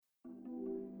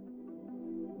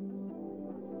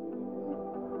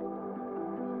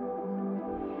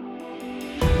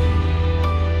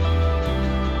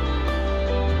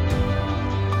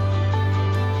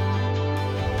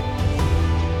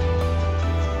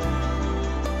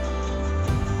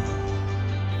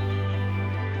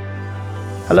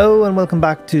Hello and welcome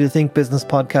back to the Think Business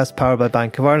podcast powered by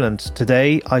Bank of Ireland.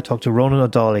 Today I talk to Ronan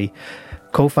O'Donnelly,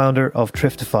 co-founder of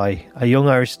Thriftify, a young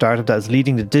Irish startup that is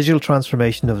leading the digital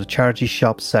transformation of the charity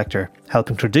shop sector,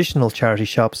 helping traditional charity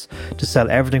shops to sell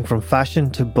everything from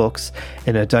fashion to books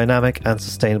in a dynamic and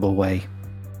sustainable way.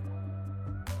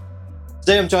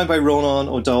 Today I'm joined by Ronan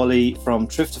O'Donnelly from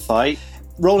Thriftify.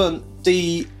 Ronan,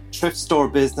 the thrift store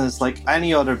business, like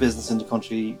any other business in the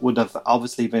country, would have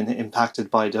obviously been impacted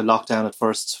by the lockdown at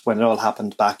first when it all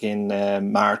happened back in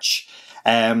March.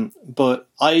 But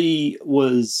I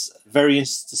was very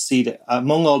interested to see that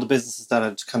among all the businesses that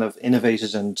had kind of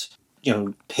innovated and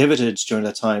pivoted during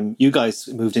that time, you guys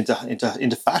moved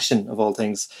into fashion of all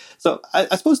things. So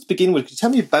I suppose to begin with, could you tell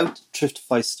me about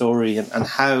Thriftify's story and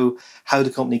how the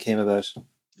company came about?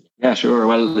 Yeah, sure.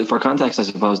 Well, for context, I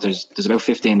suppose there's about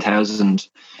 15,000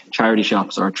 charity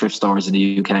shops or thrift stores in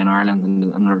the UK and Ireland, and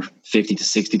another 50 to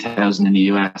 60,000 in the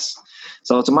US.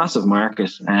 So it's a massive market.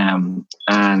 And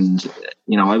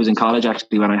I was in college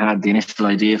actually when I had the initial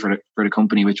idea for the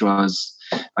company, which was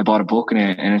I bought a book in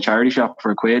a charity shop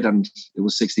for £1, and it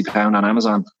was £60 on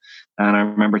Amazon. And I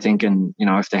remember thinking,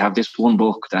 if they have this one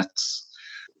book that's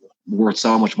worth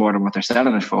so much more than what they're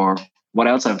selling it for, what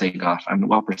else have they got, and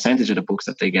what percentage of the books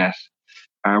that they get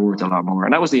are worth a lot more?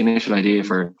 And that was the initial idea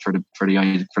for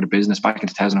the business back in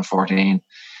 2014,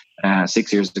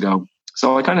 6 years ago.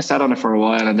 So I kind of sat on it for a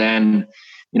while, and then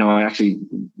I actually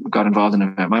got involved in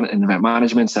event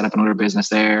management, set up another business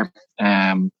there,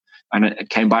 and it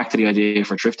came back to the idea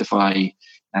for Thriftify.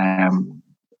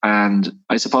 And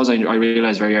I suppose I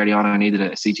realized very early on I needed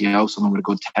a CTO, someone with a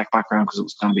good tech background, because it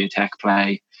was going to be a tech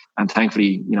play. And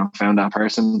thankfully, found that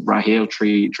person, Raheel,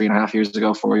 3.5 years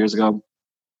ago, 4 years ago.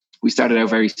 We started out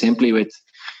very simply with,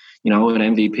 an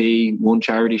MVP, one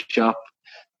charity shop,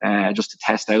 just to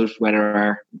test out whether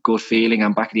our gut feeling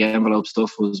and back of the envelope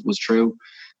stuff was true.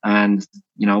 And,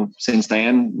 since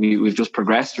then, we've just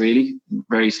progressed really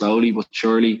very slowly but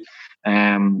surely.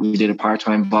 We did a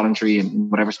part-time voluntary in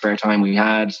whatever spare time we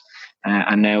had.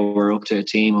 And now we're up to a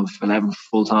team of 11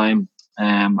 full-time.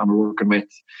 And we're working with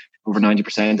over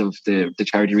 90% of the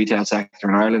charity retail sector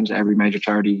in Ireland, every major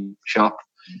charity shop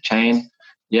chain.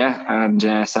 Yeah,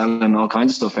 and selling all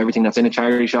kinds of stuff. Everything that's in a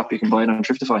charity shop, you can buy it on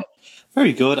Thriftify.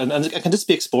 Very good. And can this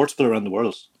be exportable around the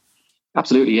world?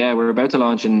 Absolutely, yeah. We're about to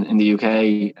launch in the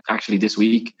UK actually this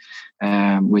week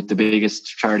with the biggest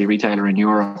charity retailer in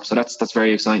Europe. So that's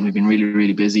very exciting. We've been really,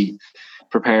 really busy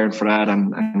preparing for that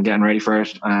and getting ready for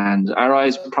it. And our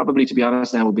eyes probably, to be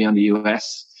honest, now will be on the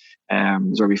US.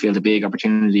 Is where we feel the big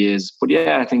opportunity is. But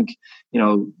yeah, I think,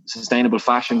 sustainable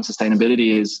fashion,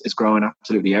 sustainability is growing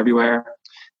absolutely everywhere.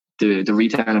 The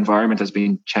retail environment has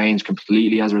been changed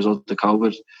completely as a result of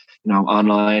COVID.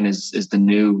 Online is the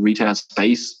new retail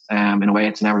space in a way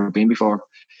it's never been before.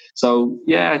 So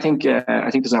yeah, I think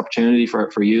there's an opportunity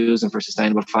for use and for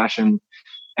sustainable fashion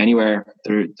anywhere.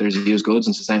 There's used goods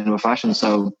and sustainable fashion.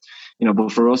 So,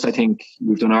 but for us, I think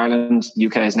we've done Ireland,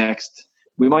 UK is next.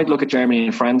 We might look at Germany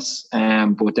and France,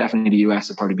 but definitely the US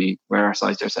would probably be where our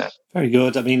sights are set. Very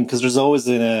good. I mean, because there's always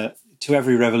to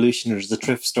every revolution, there's a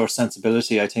thrift store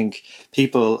sensibility. I think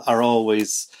people are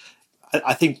always,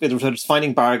 I think whether it's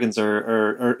finding bargains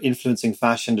or influencing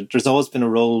fashion, there's always been a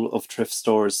role of thrift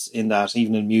stores in that,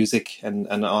 even in music and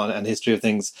history of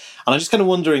things. And I'm just kind of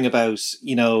wondering about,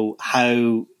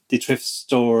 how the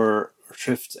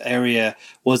thrift area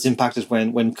was impacted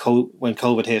when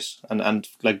COVID hit, and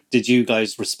like, did you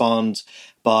guys respond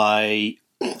by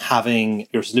having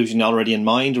your solution already in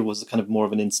mind, or was it kind of more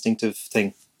of an instinctive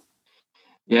thing?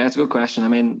 Yeah, it's a good question. I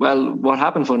mean, well, what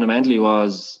happened fundamentally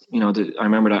was, I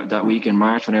remember that week in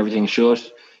March when everything shut,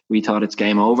 we thought it's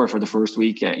game over for the first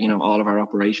week. All of our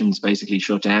operations basically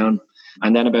shut down.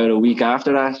 And then about a week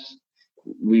after that,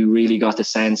 we really got the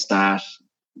sense that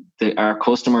our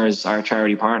customers, our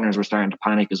charity partners, were starting to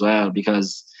panic as well,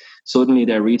 because suddenly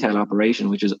their retail operation,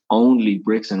 which is only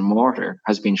bricks and mortar,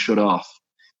 has been shut off.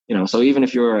 So even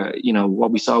if you're,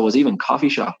 what we saw was even coffee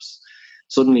shops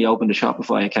suddenly opened a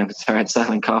Shopify account and started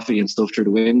selling coffee and stuff through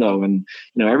the window, and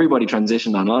everybody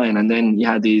transitioned online. And then you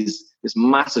had this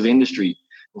massive industry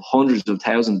of hundreds of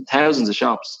thousands of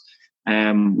shops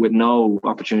with no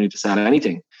opportunity to sell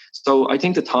anything. So I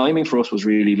think the timing for us was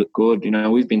really good. We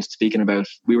were speaking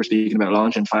about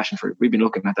launching fashion we've been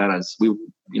looking at that as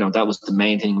that was the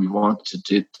main thing we wanted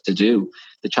to do.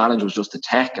 The challenge was just the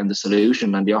tech and the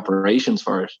solution and the operations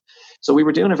for it. So we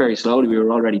were doing it very slowly. We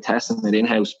were already testing it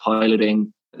in-house,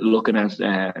 piloting, looking at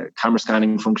camera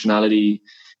scanning functionality,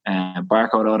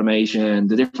 barcode automation,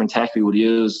 the different tech we would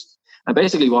use. And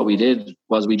basically what we did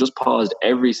was we just paused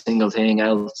every single thing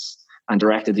else and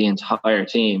directed the entire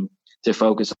team to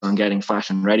focus on getting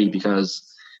fashion ready, because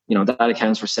that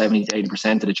accounts for 70 to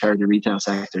 80% of the charity retail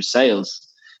sector's sales.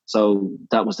 So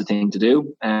that was the thing to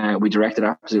do. We directed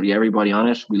absolutely everybody on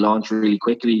it. We launched really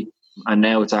quickly, and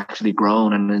now it's actually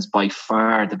grown and is by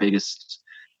far the biggest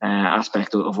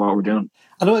aspect of what we're doing.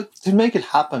 I know, to make it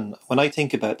happen, when I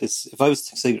think about this, if I was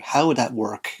to say, how would that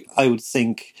work? I would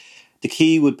think the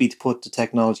key would be to put the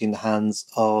technology in the hands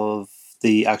of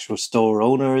the actual store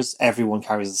owners. Everyone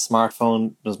carries a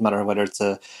smartphone, doesn't matter whether it's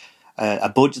a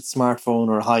budget smartphone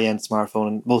or a high-end smartphone,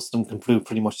 and most of them can do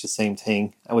pretty much the same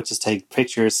thing, which is take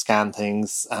pictures, scan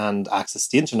things, and access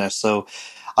the internet. So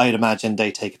I'd imagine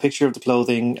they take a picture of the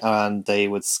clothing and they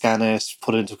would scan it,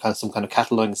 put it into some kind of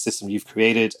cataloging system you've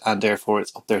created, and therefore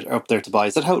it's up there to buy.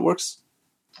 Is that how it works?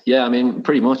 Yeah, I mean,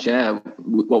 pretty much, yeah.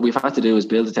 What we've had to do is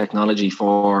build the technology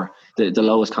for the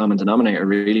lowest common denominator,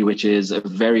 really, which is a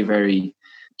very, very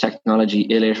technology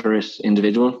illiterate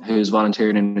individual who's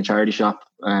volunteering in a charity shop,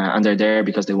 and they're there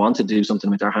because they want to do something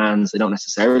with their hands. They don't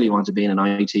necessarily want to be in an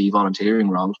IT volunteering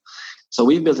role. So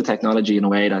we've built the technology in a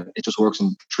way that it just works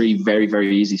in 3 very,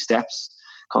 very easy steps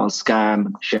called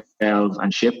scan, shelve,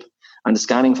 and ship. And the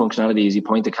scanning functionality is you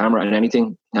point the camera at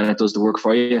anything and it does the work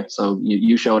for you. So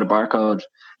you show it a barcode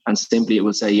and simply it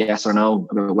will say yes or no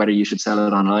about whether you should sell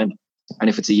it online. And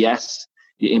if it's a yes,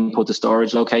 you input the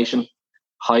storage location,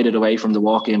 hide it away from the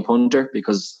walk-in punter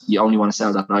because you only want to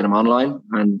sell that item online,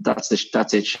 and that's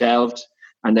it shelved.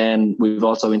 And then we've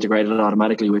also integrated it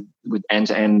automatically with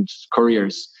end-to-end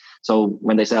couriers. So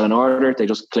when they sell an order, they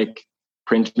just click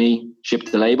print me,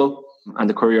 ship the label, and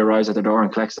the courier arrives at their door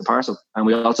and collects the parcel. And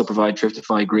we also provide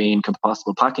Thriftify green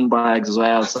compostable packing bags as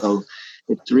well. So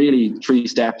it's really 3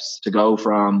 steps to go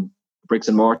from bricks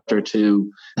and mortar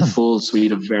to a full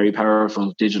suite of very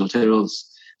powerful digital tools.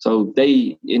 So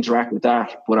they interact with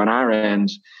that. But on our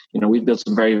end, we've built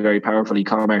some very, very powerful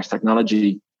e-commerce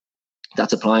technology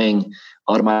that's applying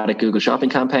automatic Google Shopping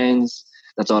campaigns,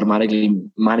 that's automatically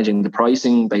managing the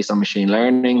pricing based on machine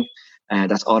learning,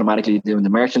 that's automatically doing the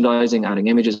merchandising, adding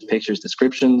images, pictures,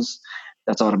 descriptions.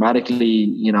 That's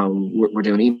automatically, we're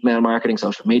doing email marketing,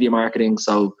 social media marketing.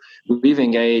 So we've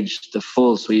engaged the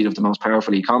full suite of the most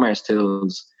powerful e-commerce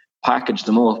tools, packaged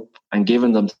them up and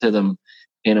given them to them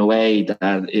in a way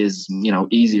that is,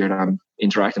 easier than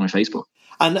interacting with Facebook.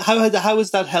 And how has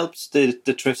that helped the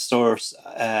thrift stores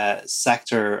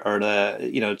sector or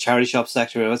the charity shop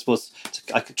sector? I suppose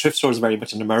thrift store is very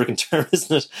much an American term,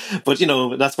 isn't it? But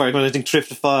that's why when I think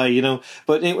Thriftify,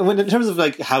 But in terms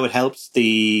of how it helped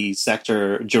the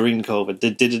sector during COVID,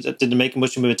 did it make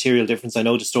much of a material difference? I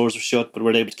know the stores were shut, but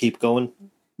were they able to keep going?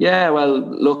 Yeah, well,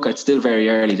 look, it's still very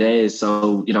early days,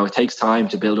 so it takes time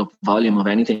to build up volume of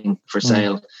anything for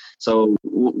sale. So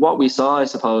what we saw, I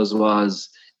suppose, was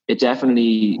it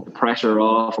definitely pressure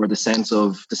off, or the sense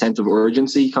of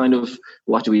urgency. Kind of,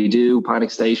 what do we do?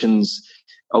 Panic stations.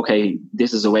 Okay,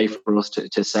 this is a way for us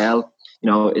to sell.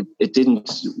 It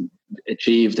didn't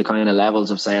achieve the kind of levels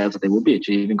of sales that they would be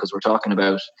achieving, because we're talking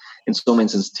about, in some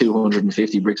instances,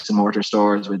 250 bricks and mortar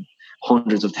stores with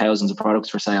hundreds of thousands of products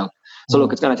for sale. So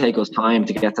look, it's going to take us time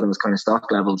to get to those kind of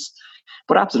stock levels.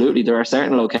 But absolutely, there are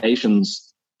certain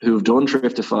locations who've done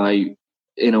Thriftify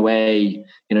in a way,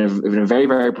 in a very,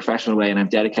 very professional way, and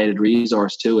have dedicated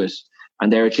resource to it.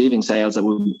 And they're achieving sales that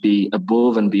would be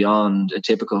above and beyond a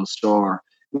typical store,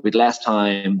 with less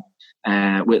time,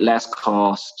 with less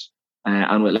cost,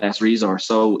 and with less resource.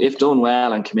 So if done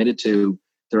well and committed to,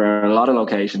 there are a lot of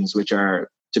locations which are,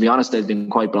 to be honest, they've been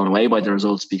quite blown away by the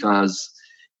results, because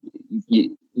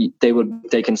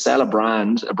they can sell a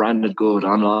branded good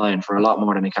online for a lot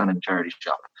more than they can in a charity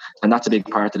shop. And that's a big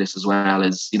part of this as well,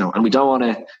 is, and we don't want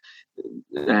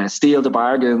to steal the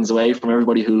bargains away from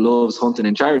everybody who loves hunting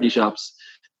in charity shops.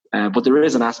 But there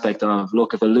is an aspect of,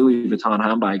 look, if a Louis Vuitton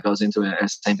handbag goes into a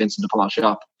St. Vincent de Paul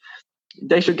shop,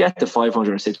 they should get the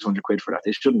 500 or 600 quid for that.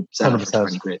 They shouldn't sell it for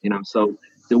 20 quid, So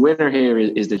the winner here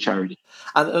is the charity.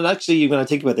 And actually, when I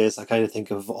think about this, I kind of think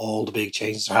of all the big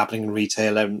changes that are happening in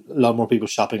retail, and a lot more people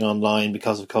shopping online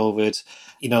because of COVID,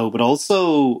 but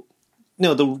also,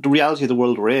 the reality of the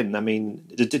world we're in. I mean,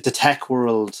 the tech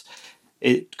world,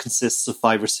 it consists of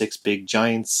 5 or 6 big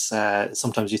giants.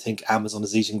 Sometimes you think Amazon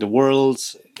is eating the world.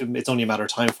 It's only a matter of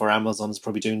time before Amazon is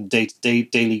probably doing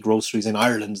daily groceries in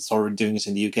Ireland. It's already doing it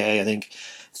in the UK. I think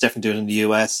it's definitely doing it in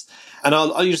the US. And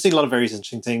you've seen a lot of very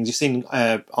interesting things. You've seen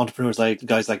entrepreneurs like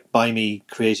guys like Buy Me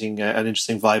creating an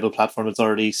interesting, viable platform that's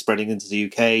already spreading into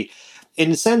the UK.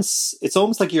 In a sense, it's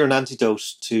almost like you're an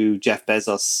antidote to Jeff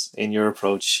Bezos in your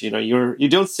approach. You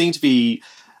don't seem to be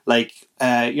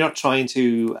you're not trying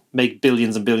to make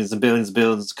billions and billions and billions and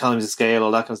billions, economies of scale,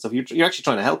 all that kind of stuff. You're actually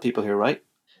trying to help people here, right?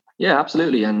 Yeah,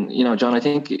 absolutely. And, John, I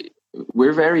think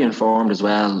we're very informed as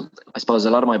well. I suppose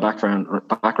a lot of my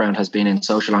background has been in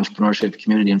social entrepreneurship,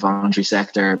 community and voluntary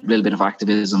sector, a little bit of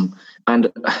activism,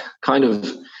 and kind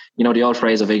of, the old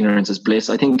phrase of ignorance is bliss.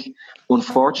 I think,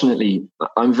 unfortunately,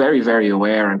 I'm very, very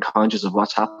aware and conscious of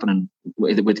what's happening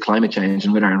with climate change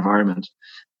and with our environment.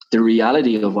 The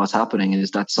reality of what's happening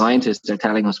is that scientists are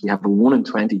telling us we have a 1 in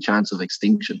 20 chance of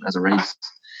extinction as a race,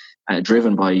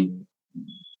 driven by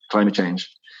climate change.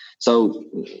 So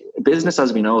business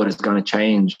as we know it is going to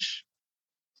change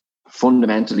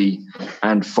fundamentally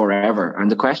and forever. And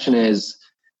the question is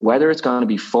whether it's going to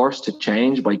be forced to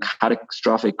change by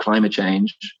catastrophic climate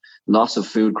change, loss of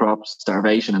food crops,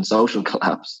 starvation and social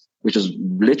collapse, which is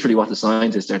literally what the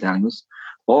scientists are telling us,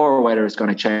 or whether it's going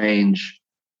to change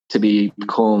to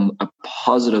become a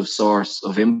positive source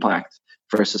of impact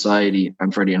for society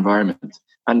and for the environment.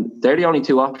 And they're the only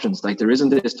two options. Like, there isn't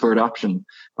this third option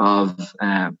of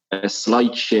a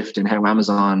slight shift in how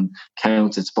Amazon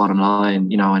counts its bottom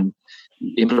line, and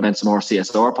implements more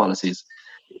CSR policies.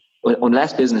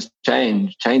 Unless business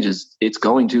changes, it's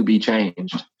going to be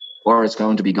changed or it's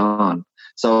going to be gone.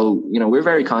 So, we're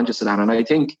very conscious of that. And I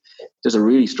think there's a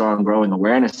really strong growing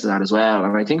awareness to that as well.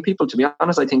 And I think people, to be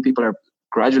honest, are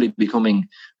gradually becoming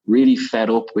really fed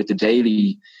up with the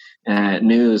daily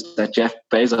news that Jeff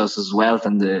Bezos' wealth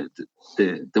and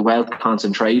the wealth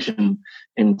concentration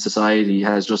in society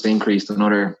has just increased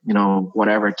another,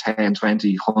 10,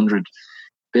 20, 100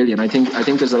 billion. I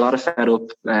think there's a lot of fed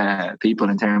up people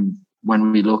in terms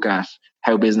when we look at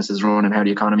how businesses run and how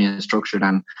the economy is structured.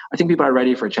 And I think people are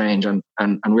ready for change, and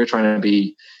we're trying to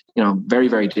be, very,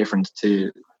 very different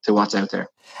to what's out there.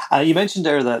 You mentioned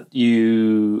there that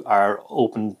you are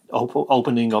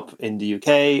opening up in the UK,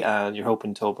 and you're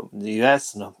hoping to open in the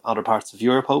US and other parts of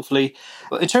Europe, hopefully.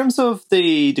 But in terms of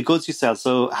the goods you sell,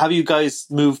 so have you guys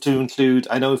moved to include,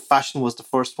 I know fashion was the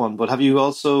first one, but have you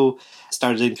also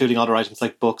started including other items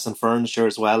like books and furniture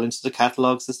as well into the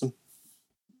catalogue system?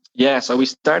 Yeah, so we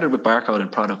started with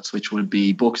barcoded products, which would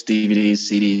be books, DVDs,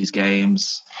 CDs,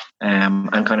 games,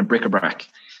 and kind of bric-a-brac.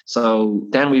 So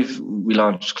then we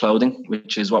launched clothing,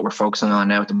 which is what we're focusing on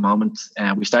now at the moment.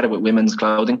 We started with women's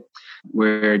clothing.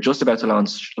 We're just about to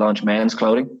launch men's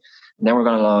clothing. And then we're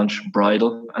going to launch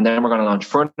bridal. And then we're going to launch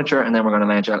furniture. And then we're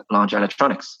going to launch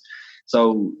electronics.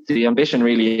 So the ambition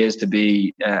really is to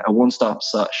be a one-stop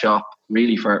shop,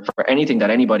 really, for anything that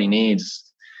anybody needs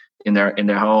in their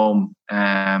home.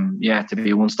 To be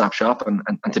a one-stop shop and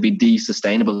to be the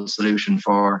sustainable solution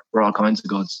for all kinds of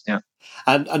goods. Yeah.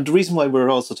 And the reason why we're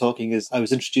also talking is I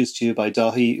was introduced to you by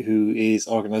Dahi, who is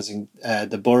organising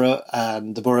the Borough.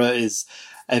 And the Borough is,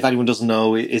 if anyone doesn't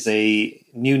know, is a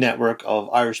new network of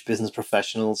Irish business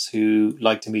professionals who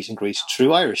like to meet and greet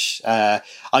through Irish. I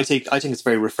think it's a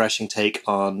very refreshing take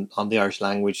on the Irish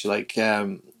language. Like,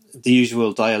 the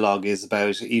usual dialogue is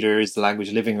about either is the language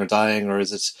living or dying, or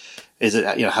is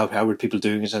it how are people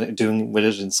doing with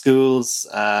it in schools.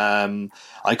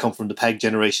 I come from the PEG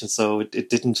generation, so it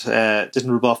didn't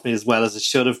rub off me as well as it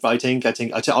should have. I think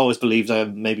I always believed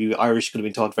maybe Irish could have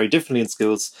been taught very differently in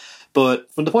schools,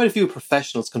 but from the point of view of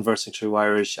professionals conversing through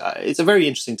Irish, it's a very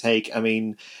interesting take. I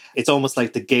mean, it's almost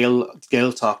like the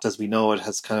Gaeltacht as we know it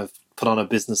has kind of put on a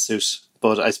business suit,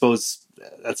 but I suppose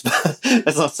let's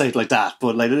not say it like that,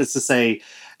 but like, let's just say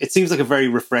it seems like a very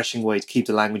refreshing way to keep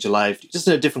the language alive, just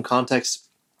in a different context,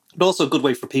 but also a good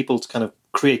way for people to kind of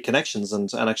create connections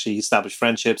and actually establish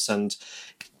friendships and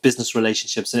business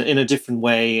relationships in a different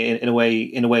way, in a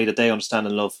way that they understand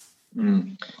and love.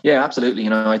 Yeah, absolutely.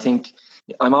 I think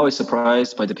I'm always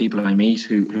surprised by the people I meet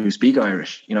who speak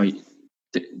Irish.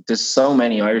 There's so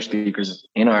many Irish speakers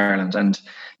in Ireland, and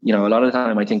a lot of the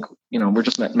time I think we're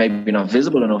just maybe not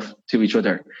visible enough to each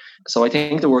other. So I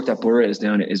think the work that Borough is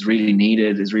doing is really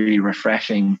needed, is really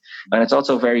refreshing, and it's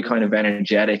also very kind of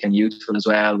energetic and youthful as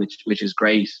well, which is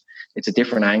great. It's a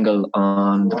different angle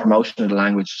on the promotion of the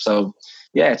language. So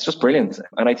yeah, it's just brilliant.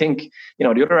 And I think the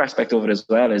other aspect of it as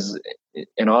well is,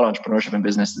 in all entrepreneurship and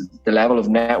business, the level of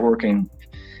networking.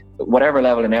 Whatever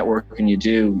level of networking you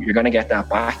do, you're going to get that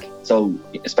back. So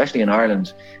especially in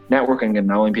Ireland, networking and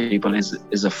knowing people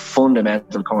is a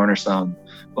fundamental cornerstone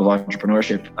of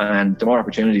entrepreneurship, and the more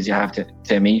opportunities you have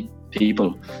to meet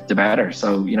people, the better.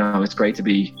 So it's great to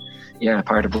be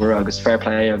part of Borough agus fair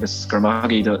play agus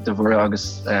Gramagi the Borough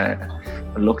agus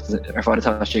look ar fád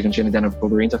atá chicken chin den of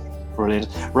Bobberínta. Brilliant.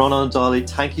 Ronan Dawley,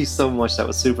 thank you so much. That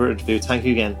was super interview. Thank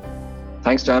you again.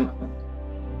 Thanks, John.